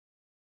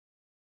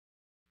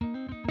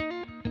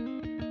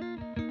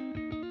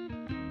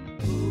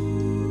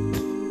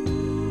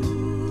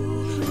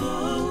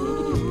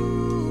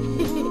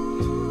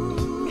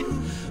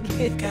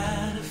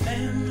Got a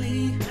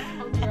family.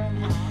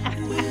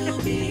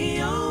 We'll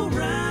be alright.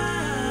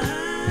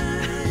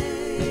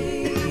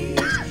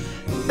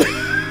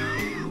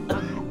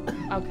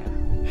 Okay.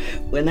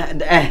 When I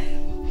die,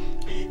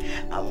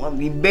 I want to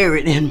be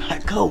buried in my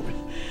coat.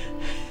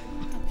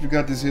 What you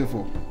got this here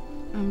for?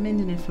 I'm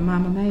mending it for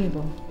Mama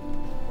Mabel.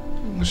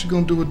 What's she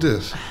gonna do with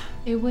this?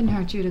 It wouldn't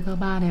hurt you to go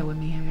by there with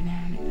me every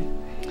now and then.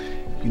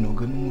 You know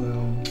good and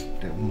well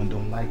that woman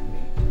don't like me.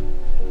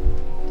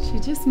 She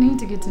just needs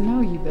to get to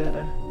know you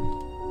better.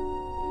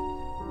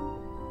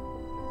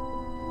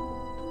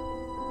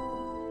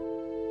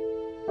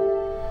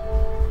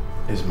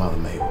 It's Mother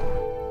Mabel.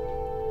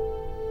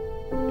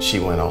 She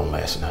went on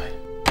last night.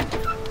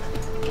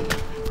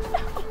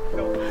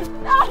 No!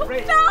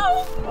 Red.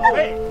 No!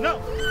 Red, no!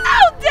 No,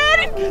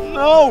 Daddy!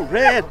 No,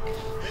 Red!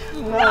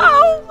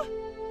 No!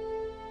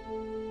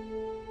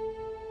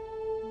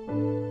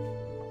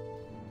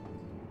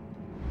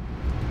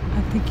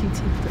 I think you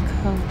took the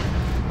coat.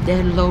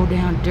 That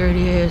low-down,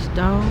 dirty-ass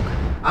dog.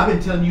 I've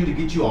been telling you to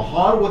get you a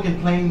hard-working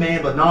plain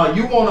man, but now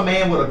you want a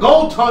man with a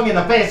gold tongue and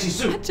a fancy I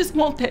suit. just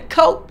want that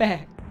coat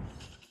back.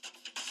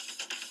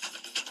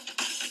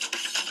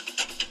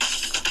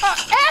 I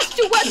asked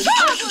you what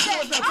Charles was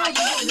at!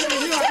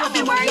 Tell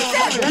me where he's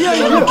at!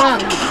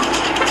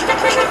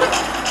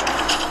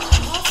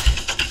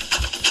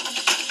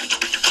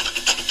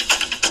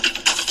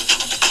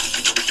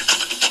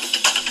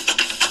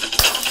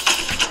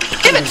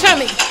 Give it to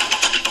me!